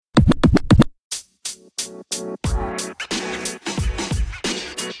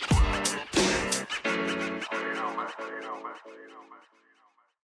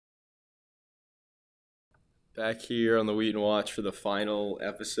Back here on the Wheaton Watch for the final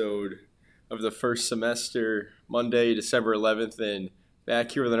episode of the first semester, Monday, December 11th, and back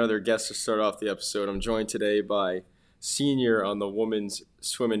here with another guest to start off the episode. I'm joined today by senior on the women's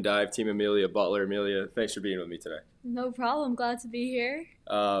swim and dive team, Amelia Butler. Amelia, thanks for being with me today. No problem. Glad to be here.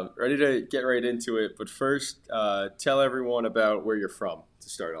 Ready to get right into it, but first, tell everyone about where you're from to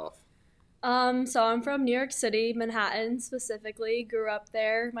start off. So I'm from New York City, Manhattan specifically. Grew up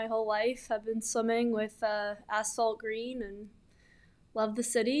there my whole life. I've been swimming with Asphalt Green and love the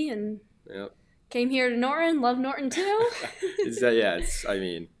city and Yep. came here to Norton. Love Norton too.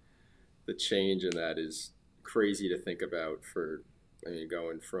 The change in that is crazy to think about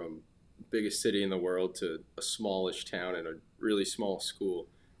going from biggest city in the world to a smallish town and a really small school.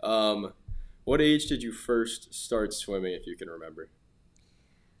 What age did you first start swimming, if you can remember?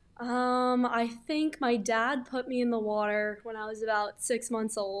 I think my dad put me in the water when I was about 6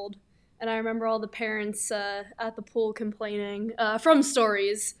 months old. And I remember all the parents at the pool complaining from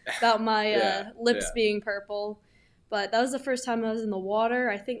stories about my lips being purple. But that was the first time I was in the water.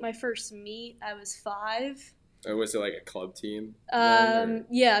 I think my first meet, I was 5. Or was it like a club team?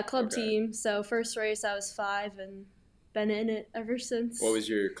 Club team. So first race, I was 5 and been in it ever since. What was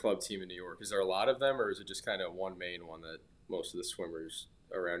your club team in New York? Is there a lot of them, or is it just kind of one main one that most of the swimmers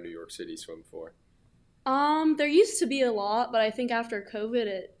around New York City swim for? There used to be a lot, but I think after COVID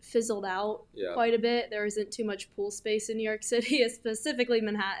it fizzled out quite a bit. There isn't too much pool space in New York City, specifically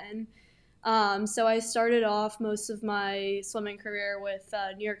Manhattan. So I started off most of my swimming career with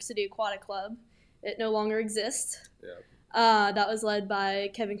New York City Aquatic Club. It no longer exists. Yeah. That was led by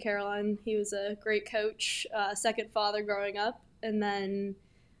Kevin Caroline. He was a great coach, second father growing up, and then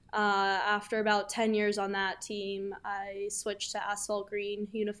after about 10 years on that team, I switched to Asphalt Green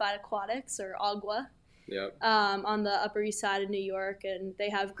Unified Aquatics, or AGWA, on the Upper East Side of New York, and they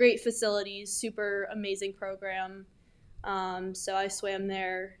have great facilities, super amazing program. So I swam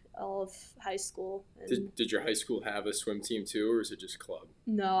there all of high school. Did your high school have a swim team too, or is it just club?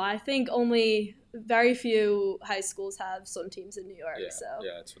 No, I think only very few high schools have swim teams in New York. Yeah,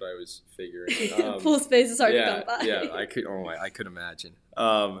 that's what I was figuring. Pool space is hard to come by. Yeah, I could imagine.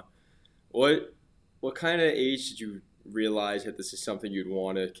 What kind of age did you realize that this is something you'd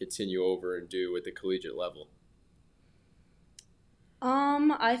want to continue over and do at the collegiate level?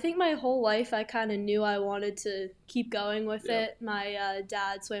 I think my whole life I kind of knew I wanted to keep going with it. My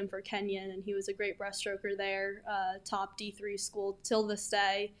dad swam for Kenyon, and he was a great breaststroker there, top D3 school till this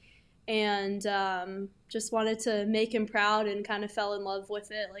day, and just wanted to make him proud and kind of fell in love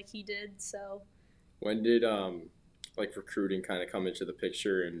with it like he did. So, when did recruiting kind of come into the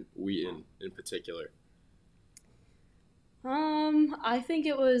picture, and Wheaton in particular? I think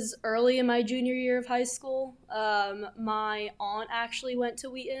it was early in my junior year of high school. My aunt actually went to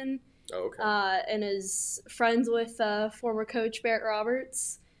Wheaton. Oh, okay. And is friends with former coach Barrett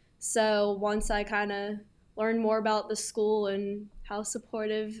Roberts. So once I kind of learned more about the school and how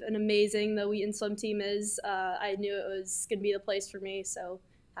supportive and amazing the Wheaton swim team is, I knew it was going to be the place for me. So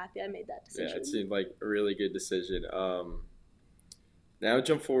happy I made that decision. Yeah, it seemed like a really good decision. Now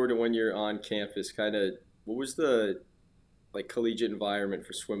jump forward to when you're on campus. Kind of, what was the collegiate environment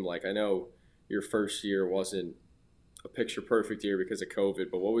for swim like? I know your first year wasn't a picture perfect year because of COVID,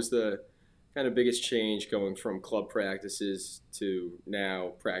 but what was the kind of biggest change going from club practices to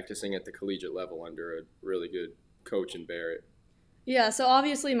now practicing at the collegiate level under a really good coach in Barrett? Yeah, so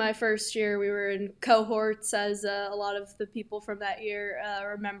obviously my first year we were in cohorts, as a lot of the people from that year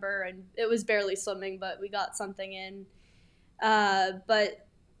remember, and it was barely swimming, but we got something in. But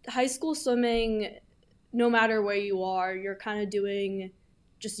high school swimming, no matter where you are, you're kind of doing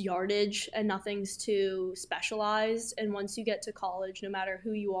just yardage and nothing's too specialized. And once you get to college, no matter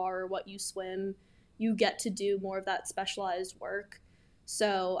who you are or what you swim, you get to do more of that specialized work.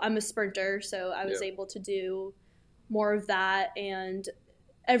 So I'm a sprinter, so I was able to do more of that. And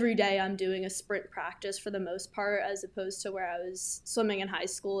every day I'm doing a sprint practice for the most part, as opposed to where I was swimming in high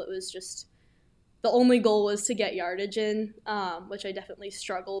school. It was just the only goal was to get yardage in, which I definitely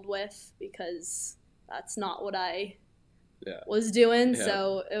struggled with because that's not what I was doing. Yeah.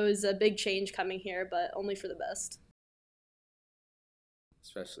 So it was a big change coming here, but only for the best.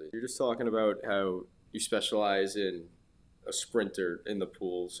 Especially, you're just talking about how you specialize in a sprinter in the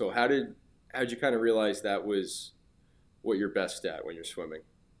pool. So how'd you kind of realize that was what you're best at when you're swimming?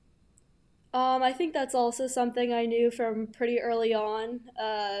 I think that's also something I knew from pretty early on.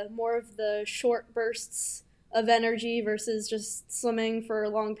 More of the short bursts of energy versus just swimming for a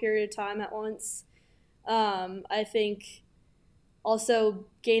long period of time at once. I think also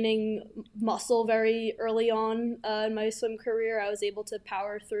gaining muscle very early on in my swim career, I was able to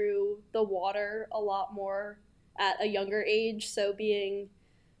power through the water a lot more at a younger age. So being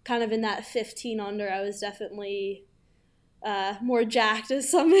kind of in that 15 under, I was definitely more jacked, as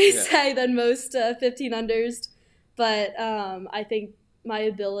some may Yeah. say, than most 15 unders. But I think my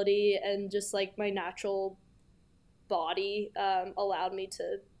ability and just like my natural body allowed me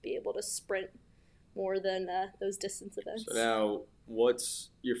to be able to sprint more than those distance So events. now, what's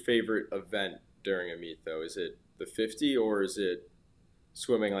your favorite event during a meet, though? Is it the 50 or is it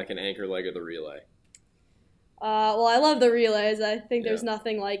swimming like an anchor leg of the relay? Well, I love the relays. I think Yeah. there's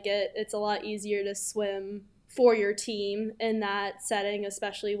nothing like it. It's a lot easier to swim for your team in that setting,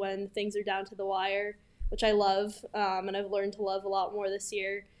 especially when things are down to the wire, which I love, and I've learned to love a lot more this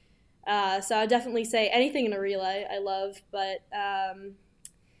year. So I would definitely say anything in a relay I love, but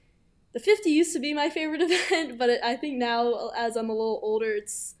the 50 used to be my favorite event, but I think now, as I'm a little older,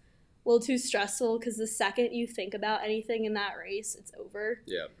 it's a little too stressful because the second you think about anything in that race, it's over.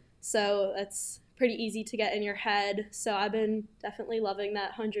 Yeah. So that's pretty easy to get in your head. So I've been definitely loving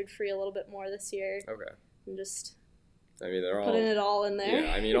that 100 free a little bit more this year Okay. and just I mean, they're putting all, it all in there.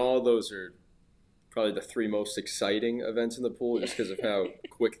 yeah, I mean, all those are probably the three most exciting events in the pool just because of how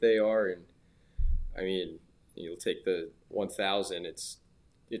quick they are. And I mean, you'll take the 1000,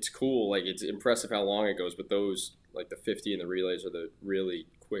 it's cool. Like, it's impressive how long it goes, but those, like the 50 and the relays, are the really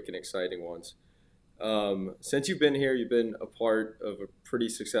quick and exciting ones. Since you've been here, you've been a part of a pretty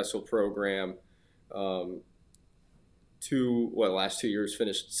successful program. Um, last 2 years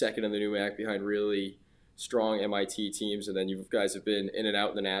finished second in the NUMAC behind really strong MIT teams, and then you guys have been in and out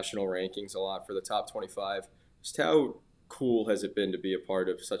in the national rankings a lot for the top 25. Just how cool has it been to be a part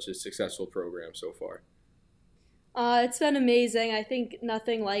of such a successful program so far? It's been amazing. I think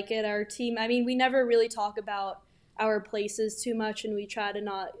nothing like it. Our team, I mean, we never really talk about our places too much, and we try to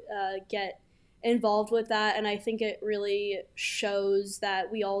not get involved with that. And I think it really shows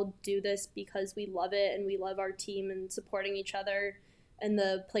that we all do this because we love it and we love our team and supporting each other. And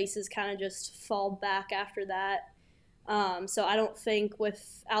the places kind of just fall back after that. So I don't think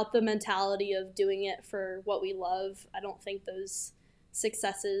without the mentality of doing it for what we love, I don't think those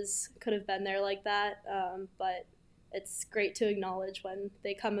successes could have been there like that. But it's great to acknowledge when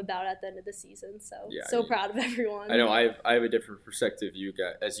they come about at the end of the season. So Yeah, I so mean, proud of everyone. I know I have a different perspective you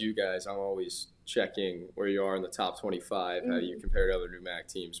guys as you guys. I'm always checking where you are in the top 25, how you Mm-hmm. compare to other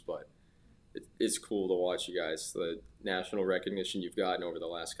NUMAC teams, but it's cool to watch you guys. The national recognition you've gotten over the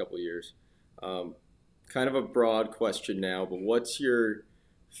last couple of years. Um, Kind of a broad question now, but what's your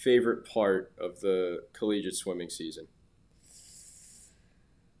favorite part of the collegiate swimming season?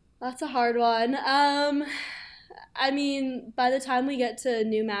 That's a hard one. I mean, by the time we get to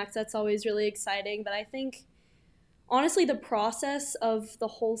New Max, that's always really exciting. But I think, honestly, the process of the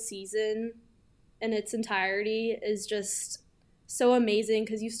whole season in its entirety is just so amazing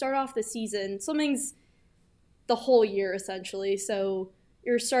because you start off the season, swimming's the whole year essentially. So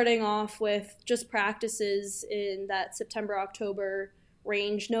you're starting off with just practices in that September, October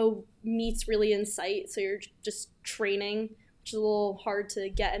range, no meets really in sight. So you're just training, which is a little hard to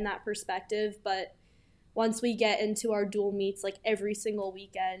get in that perspective. But once we get into our dual meets like every single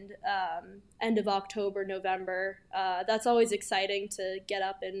weekend, end of October, November, that's always exciting to get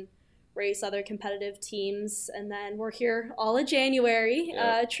up and race other competitive teams. And then we're here all of January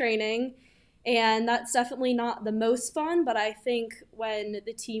Yeah. training. And that's definitely not the most fun, but I think when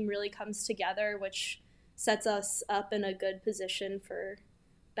the team really comes together, which sets us up in a good position for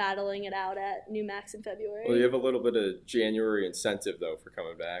battling it out at New Max in Well, you February. have a little bit of January incentive though for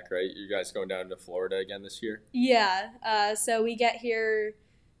coming back, right? You guys going down to Florida again this year? Yeah, so we get here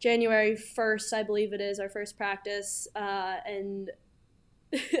January 1st, I believe it is, our first practice. And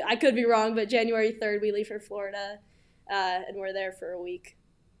I could be wrong, but January 3rd, we leave for Florida, and we're there for a week.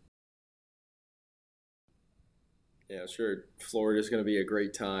 Yeah, sure. Florida's going to be a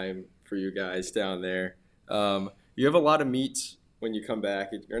great time for you guys down there. You have a lot of meets when you come back.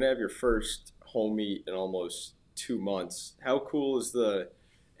 You're going to have your first home meet in almost 2 months. How cool is the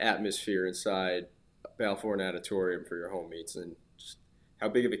atmosphere inside Balfour Natatorium for your home meets, and just how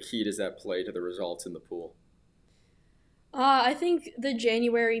big of a key does that play to the results in the pool? I think the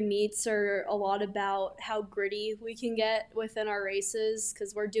January meets are a lot about how gritty we can get within our races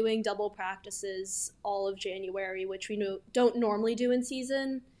because we're doing double practices all of January, which don't normally do in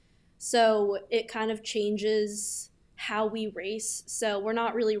season. So it kind of changes how we race. So we're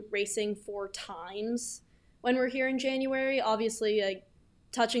not really racing for times when we're here in January. Obviously, like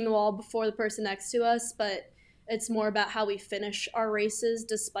touching the wall before the person next to us, but it's more about how we finish our races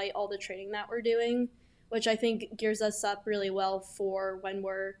despite all the training that we're doing, which I think gears us up really well for when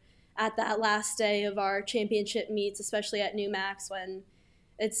we're at that last day of our championship meets, especially at New Max when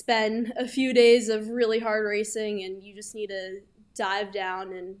it's been a few days of really hard racing, and you just need to dive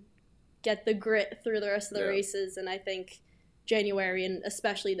down and get the grit through the rest of the Yeah. races. And I think January, and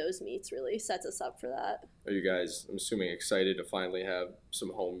especially those meets, really sets us up for that. Are you guys, I'm assuming, excited to finally have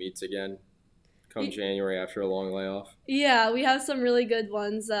some home meets again come January after a long layoff? Yeah, we have some really good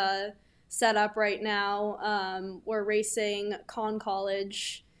ones set up right now. We're racing Conn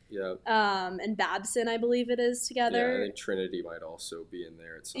College Yeah. and Babson, I believe it is, Yeah, I together. think Trinity might also be in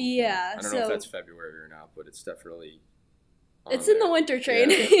there at some point. Yeah, I don't know if so that's February or not, but it's definitely on it's in the there. winter Yeah.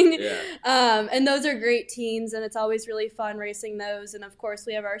 training. Yeah. And those are great teams, and it's always really fun racing those. And of course,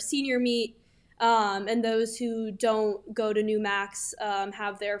 we have our senior meet, and those who don't go to New Max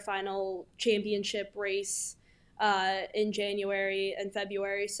have their final championship race in January and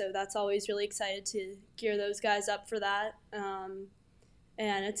February. So that's always really excited to gear those guys up for that.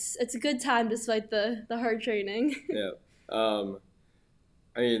 And it's a good time despite the hard training. Yeah.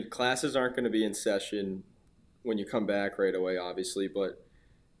 I mean, classes aren't going to be in session when you come back right away, obviously, but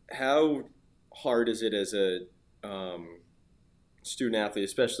how hard is it as a student athlete,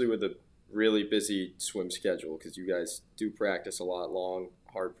 especially with a really busy swim schedule, because you guys do practice a lot, long,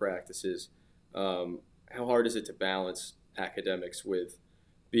 hard practices. How hard is it to balance academics with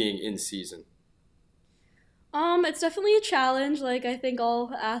being in season? It's definitely a challenge, like I think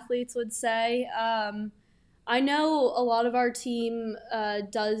all athletes would say. I know a lot of our team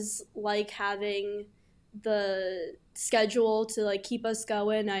does like having the schedule to like keep us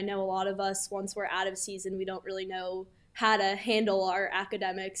going. I know a lot of us, once we're out of season, we don't really know how to handle our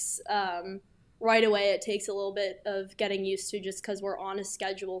academics right away. It takes a little bit of getting used to just because we're on a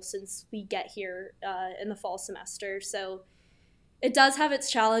schedule since we get here in the fall semester. So it does have its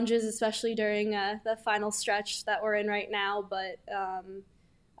challenges, especially during the final stretch that we're in right now. But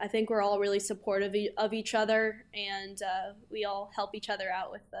I think we're all really supportive of each other, and we all help each other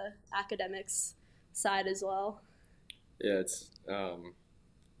out with the academics side as well. Yeah, it's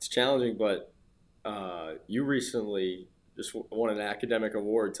challenging, but you recently just won an academic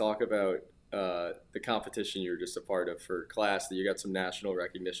award. Talk about the competition you were just a part of for class that you got some national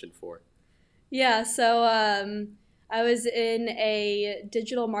recognition for. Yeah, so I was in a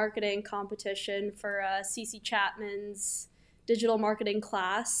digital marketing competition for CC Chapman's digital marketing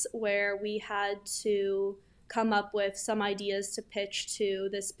class where we had to come up with some ideas to pitch to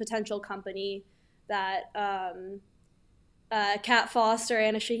this potential company that Kat Foster,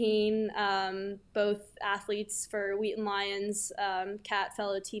 Anna Shaheen, both athletes for Wheaton Lions, Kat,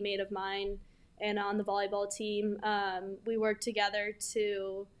 fellow teammate of mine, and on the volleyball team, we worked together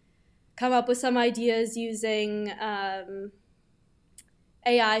to come up with some ideas using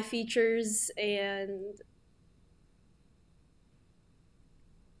AI features and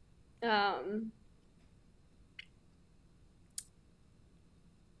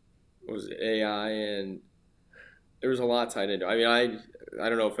What was it, AI, and there was a lot tied into it. I mean, I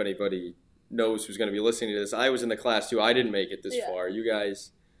don't know if anybody knows who's going to be listening to this. I was in the class too. I didn't make it this far. You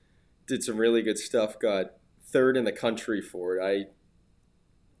guys did some really good stuff. Got third in the country for it. I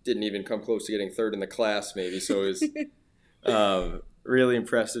didn't even come close to getting third in the class, maybe. So it was really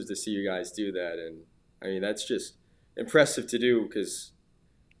impressive to see you guys do that. And I mean, that's just impressive to do because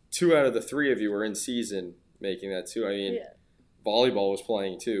 2 out of the 3 of you were in season making that too. I mean, volleyball was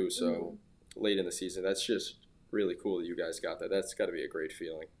playing too, so late in the season. That's just really cool that you guys got that. That's got to be a great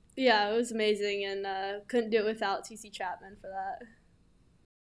feeling. Yeah, it was amazing, and couldn't do it without CC Chapman for that.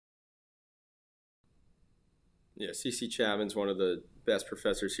 Yeah, CC Chapman's one of the best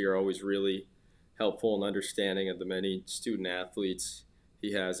professors here, always really helpful and understanding of the many student athletes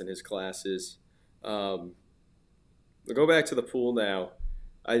he has in his classes. We'll go back to the pool now.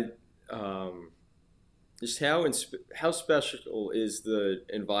 Just how special is the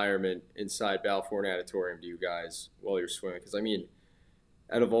environment inside Balfour Natatorium to you guys while you're swimming? Because I mean,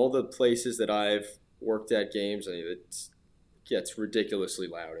 out of all the places that I've worked at games, I mean, it gets ridiculously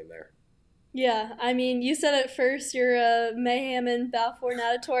loud in there. Yeah, I mean, you said it first, your Mayhem and Balfour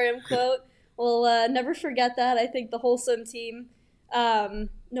Natatorium quote. We'll never forget that. I think the whole swim team,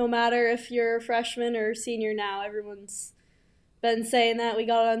 no matter if you're a freshman or senior now, everyone's been saying that. We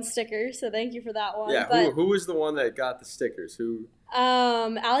got it on stickers, so thank you for that one. Yeah, but, who was the one that got the stickers? Who?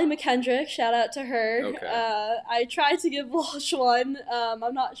 Allie McKendrick, shout out to her. Okay. I tried to give Walsh one.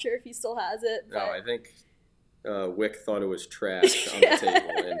 I'm not sure if he still has it. But... No, I think Wick thought it was trash on the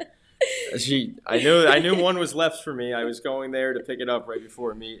table, and I knew one was left for me. I was going there to pick it up right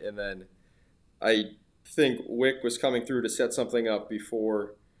before meet, and then I think Wick was coming through to set something up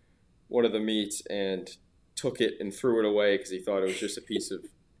before one of the meets and took it and threw it away because he thought it was just a piece of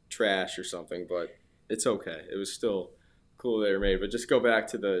trash or something. But it's okay. It was still cool they were made. But just go back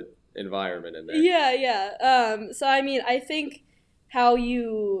to the environment in there. Yeah, yeah. So I mean, I think how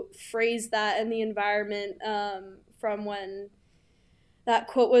you phrase that and the environment from when that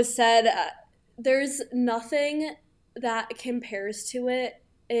quote was said, there's nothing that compares to it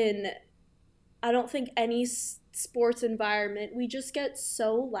in, I don't think, any sports environment. We just get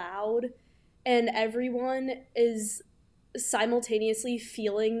so loud, and everyone is simultaneously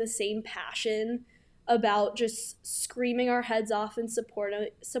feeling the same passion about just screaming our heads off and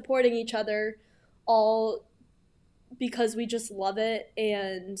supporting each other, all because we just love it.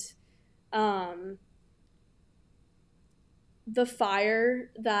 And um, the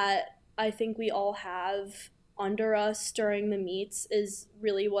fire that I think we all have under us during the meets is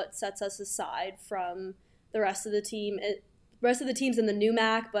really what sets us aside from the rest of the team. Rest of the teams in the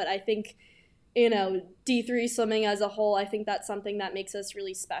NUMAC, but I think, D3 swimming as a whole, I think that's something that makes us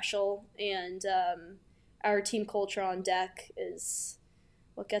really special. And our team culture on deck is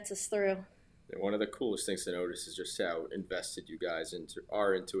what gets us through. And one of the coolest things to notice is just how invested you guys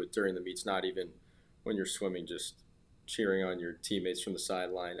are into it during the meets, not even when you're swimming, just cheering on your teammates from the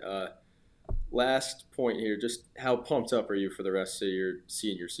sideline. Last point here, just how pumped up are you for the rest of your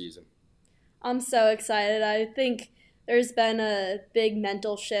senior season? I'm so excited. I think there's been a big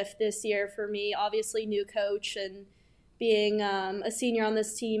mental shift this year for me. Obviously, new coach and being a senior on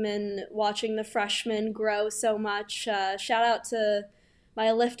this team and watching the freshmen grow so much. Shout out to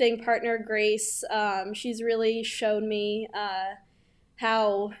my lifting partner, Grace. She's really shown me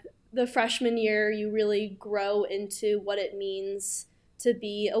how the freshman year you really grow into what it means to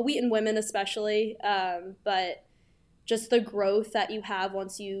be a Wheaton woman, especially. But just the growth that you have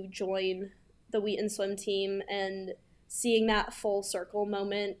once you join the Wheaton swim team and seeing that full circle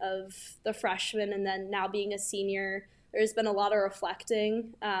moment of the freshman and then now being a senior, there's been a lot of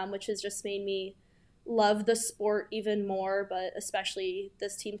reflecting, which has just made me love the sport even more, but especially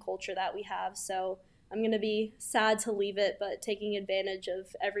this team culture that we have. So I'm going to be sad to leave it, but taking advantage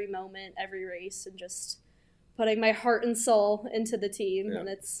of every moment, every race, and just putting my heart and soul into the team. Yeah. And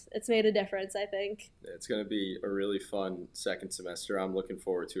it's made a difference, I think. It's going to be a really fun second semester. I'm looking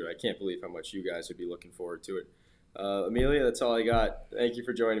forward to it. I can't believe how much you guys would be looking forward to it. Amelia, that's all I got. Thank you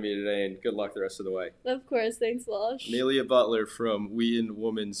for joining me today, and good luck the rest of the way. Of course. Thanks, Walsh. Amelia Butler from Wheaton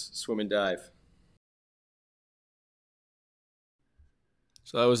Women's Swim and Dive.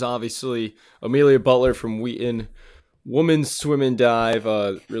 So that was obviously Amelia Butler from Wheaton Women's Swim and Dive.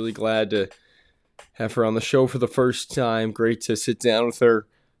 Really glad to have her on the show for the first time. Great to sit down with her.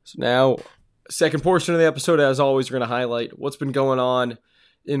 So now, second portion of the episode, as always, we're going to highlight what's been going on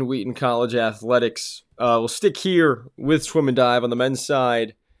in Wheaton College athletics. We'll stick here with swim and dive on the men's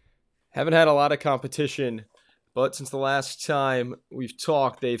side. Haven't had a lot of competition, but since the last time we've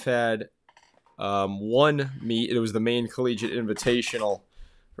talked, they've had one meet. It was the Maine Collegiate Invitational.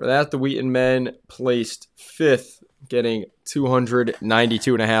 For that, the Wheaton men placed fifth, getting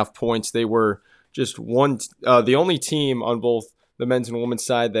 292.5 points. They were just the only team on both the men's and women's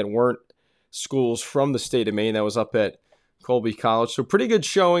side that weren't schools from the state of Maine. That was up at Colby College. So pretty good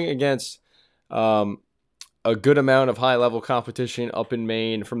showing against a good amount of high-level competition up in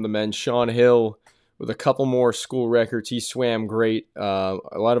Maine from the men. Sean Hill with a couple more school records. He swam great. A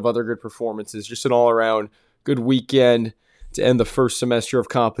lot of other good performances. Just an all-around good weekend to end the first semester of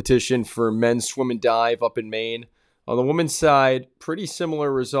competition for men's swim and dive up in Maine. On the women's side, pretty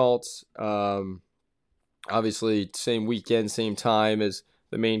similar results. Obviously, same weekend, same time as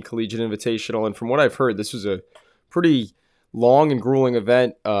the Maine Collegiate Invitational. And from what I've heard, this was a pretty long and grueling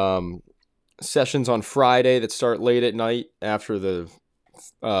event. Sessions on Friday that start late at night after the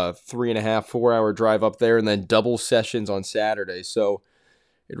 3.5, 4 hour drive up there, and then double sessions on Saturday. So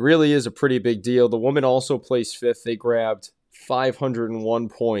it really is a pretty big deal. The women also placed fifth. They grabbed 501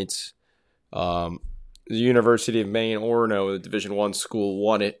 points. The University of Maine, Orono, the Division I school,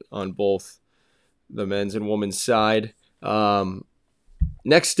 won it on both the men's and women's side.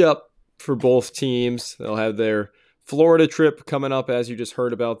 Next up for both teams, they'll have their Florida trip coming up, as you just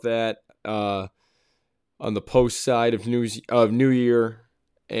heard about that, on the post side of New Year.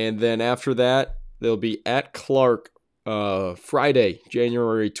 And then after that, they'll be at Clark Friday,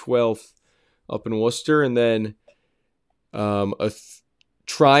 January 12th up in Worcester. And then a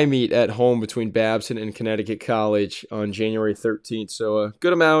tri-meet at home between Babson and Connecticut College on January 13th. So a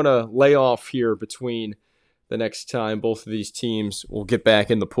good amount of layoff here between the next time both of these teams will get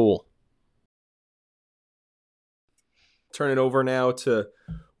back in the pool. Turn it over now to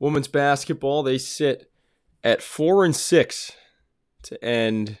women's basketball. They sit at 4-6 to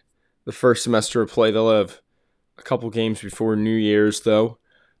end the first semester of play. They'll have a couple games before New Year's, though.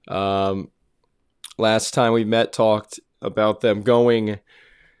 Last time we met, talked about them going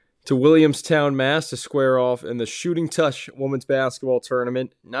to Williamstown, Mass to square off in the Shooting Touch Women's Basketball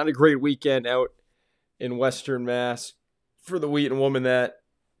Tournament. Not a great weekend out in Western Mass for the Wheaton women. That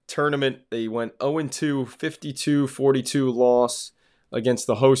tournament, they went 0-2, 52-42 loss against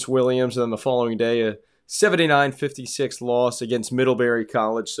the host Williams, and then the following day a 79-56 loss against Middlebury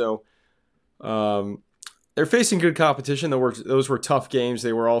College. So they're facing good competition. Those were tough games.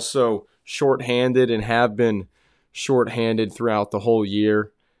 They were also shorthanded and have been shorthanded throughout the whole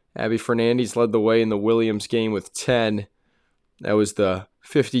year. Abby Fernandez led the way in the Williams game with 10. That was the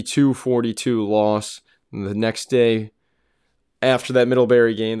 52-42 loss. And the next day, after that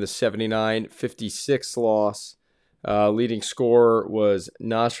Middlebury game, the 79-56 loss. Leading scorer was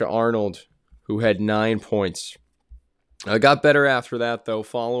Nasha Arnold, who had 9 points. Got better after that, though.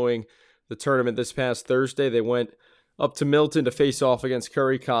 Following the tournament this past Thursday, they went up to Milton to face off against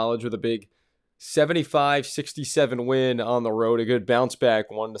Curry College with a big 75-67 win on the road. A good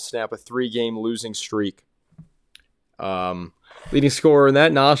bounce-back one to snap a 3-game losing streak. Leading scorer in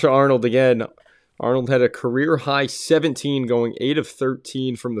that, Nasha Arnold again. Arnold had a career-high 17, going 8 of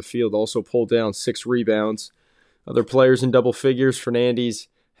 13 from the field. Also pulled down 6 rebounds. Other players in double figures, Fernandez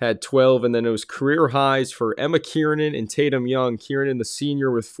had 12, and then it was career highs for Emma Kiernan and Tatum Young. Kiernan, the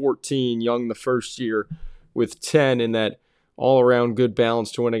senior, with 14. Young, the first year, with 10, in that all-around good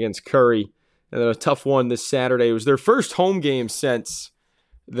balance to win against Curry. And then a tough one this Saturday. It was their first home game since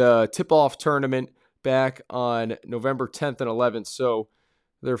the tip-off tournament back on November 10th and 11th. So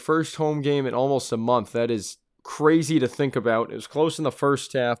their first home game in almost a month. That is crazy to think about. It was close in the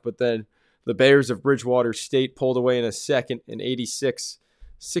first half, but then the Bears of Bridgewater State pulled away in a second, an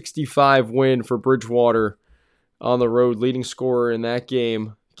 86-65 win for Bridgewater on the road. Leading scorer in that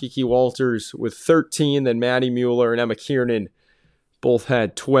game, Kiki Walters with 13, then Maddie Mueller and Emma Kiernan both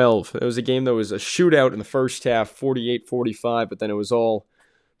had 12. It was a game that was a shootout in the first half, 48-45, but then it was all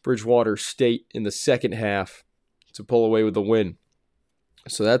Bridgewater State in the second half to pull away with the win.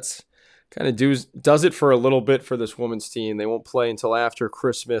 So that's kind of does it for a little bit for this women's team. They won't play until after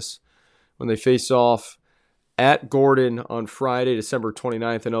Christmas when they face off at Gordon on Friday, December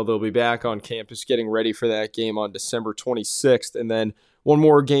 29th. I know they'll be back on campus getting ready for that game on December 26th. And then one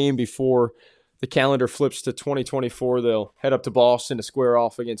more game before the calendar flips to 2024. They'll head up to Boston to square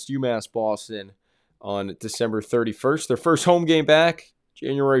off against UMass Boston on December 31st. Their first home game back,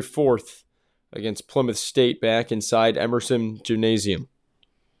 January 4th, against Plymouth State back inside Emerson Gymnasium.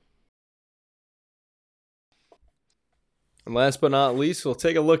 And last but not least, we'll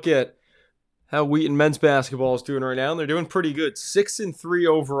take a look at how Wheaton men's basketball is doing right now. And they're doing pretty good. 6-3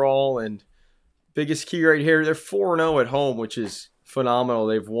 overall. And biggest key right here, they're 4-0 at home, which is phenomenal.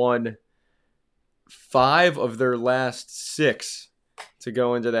 They've won 5 of their last 6 to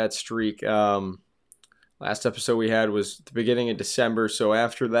go into that streak. Last episode we had was the beginning of December. So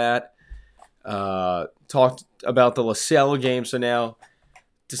after that, talked about the LaSalle game. So now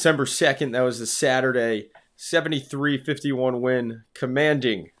December 2nd, that was the Saturday, 73-51 win,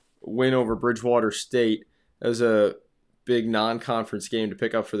 commanding win over Bridgewater State. That was a big non-conference game to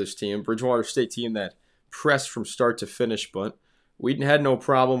pick up for this team. Bridgewater State team that pressed from start to finish, but Wheaton had no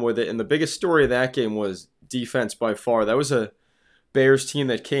problem with it. And the biggest story of that game was defense by far. That was a Bears team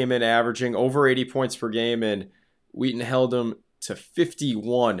that came in averaging over 80 points per game, and Wheaton held them to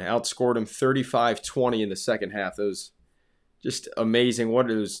 51, outscored them 35-20 in the second half. It was just amazing.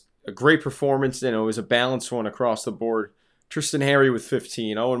 It was a great performance, and it was a balanced one across the board. Tristan Harry with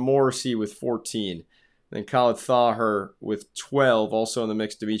 15, Owen Morrissey with 14, then Khaled Thaher with 12. Also in the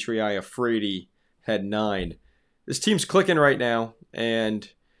mix, Dimitri Iafredi had 9. This team's clicking right now,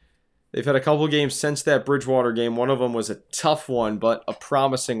 and they've had a couple games since that Bridgewater game. One of them was a tough one, but a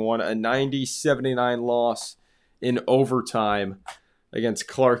promising one, a 90-79 loss in overtime against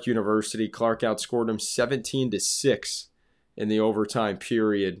Clark University. Clark outscored them 17-6 in the overtime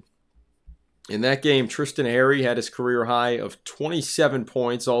period. In that game, Tristan Harry had his career high of 27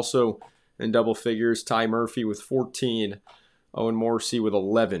 points, also in double figures. Ty Murphy with 14, Owen Morrissey with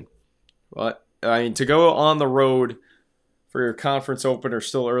 11. But, to go on the road for your conference opener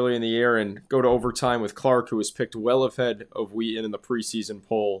still early in the year and go to overtime with Clark, who was picked well ahead of Wheaton in the preseason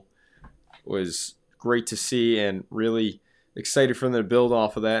poll, was great to see and really excited for them to build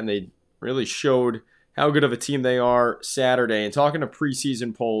off of that. And they really showed how good of a team they are Saturday. And talking to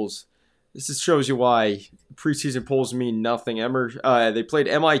preseason polls, this just shows you why preseason polls mean nothing. They played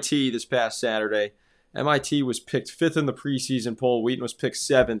MIT this past Saturday. MIT was picked 5th in the preseason poll. Wheaton was picked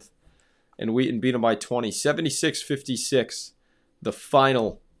 7th. And Wheaton beat them by 20, 76-56, the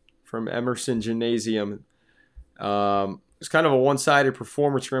final from Emerson Gymnasium. was kind of a one-sided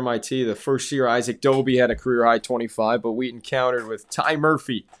performance for MIT. The first year, Isaac Doby had a career-high 25, but Wheaton countered with Ty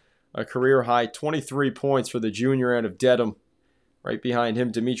Murphy, a career-high 23 points for the junior out of Dedham. Right behind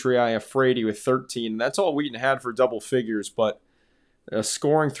him, Dimitri Iafredi with 13. That's all Wheaton had for double figures, but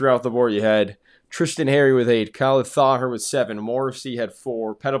scoring throughout the board, you had Tristan Harry with 8, Khaled Thaher with 7, Morrissey had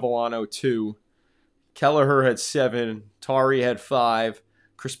 4, Petavolano 2, Kelleher had 7, Tari had 5,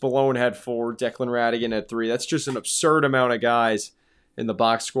 Chris Ballone had 4, Declan Radigan had 3. That's just an absurd amount of guys in the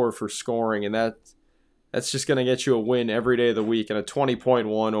box score for scoring, and that's just going to get you a win every day of the week, and a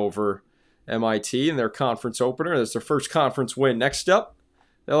 20.1 over MIT in their conference opener. That's their first conference win. Next up,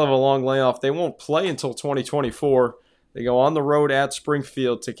 they'll have a long layoff. They won't play until 2024. They go on the road at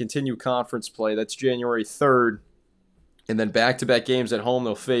Springfield to continue conference play. That's January 3rd. And then back-to-back games at home.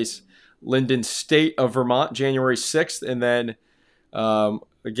 They'll face Linden State of Vermont January 6th. And then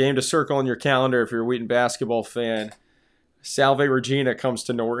a game to circle on your calendar if you're a Wheaton basketball fan. Salve Regina comes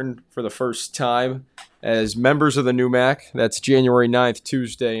to Norton for the first time as members of the NUMAC. That's January 9th,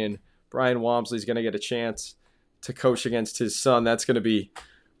 Tuesday. And Brian Walmsley's going to get a chance to coach against his son. That's going to be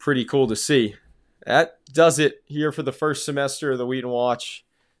pretty cool to see. That does it here for the first semester of the Wheaton Watch.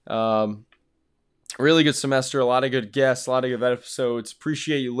 Really good semester, a lot of good guests, a lot of good episodes.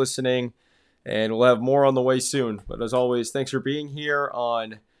 Appreciate you listening, and we'll have more on the way soon. But as always, thanks for being here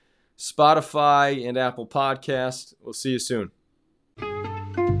on Spotify and Apple Podcasts. We'll see you soon.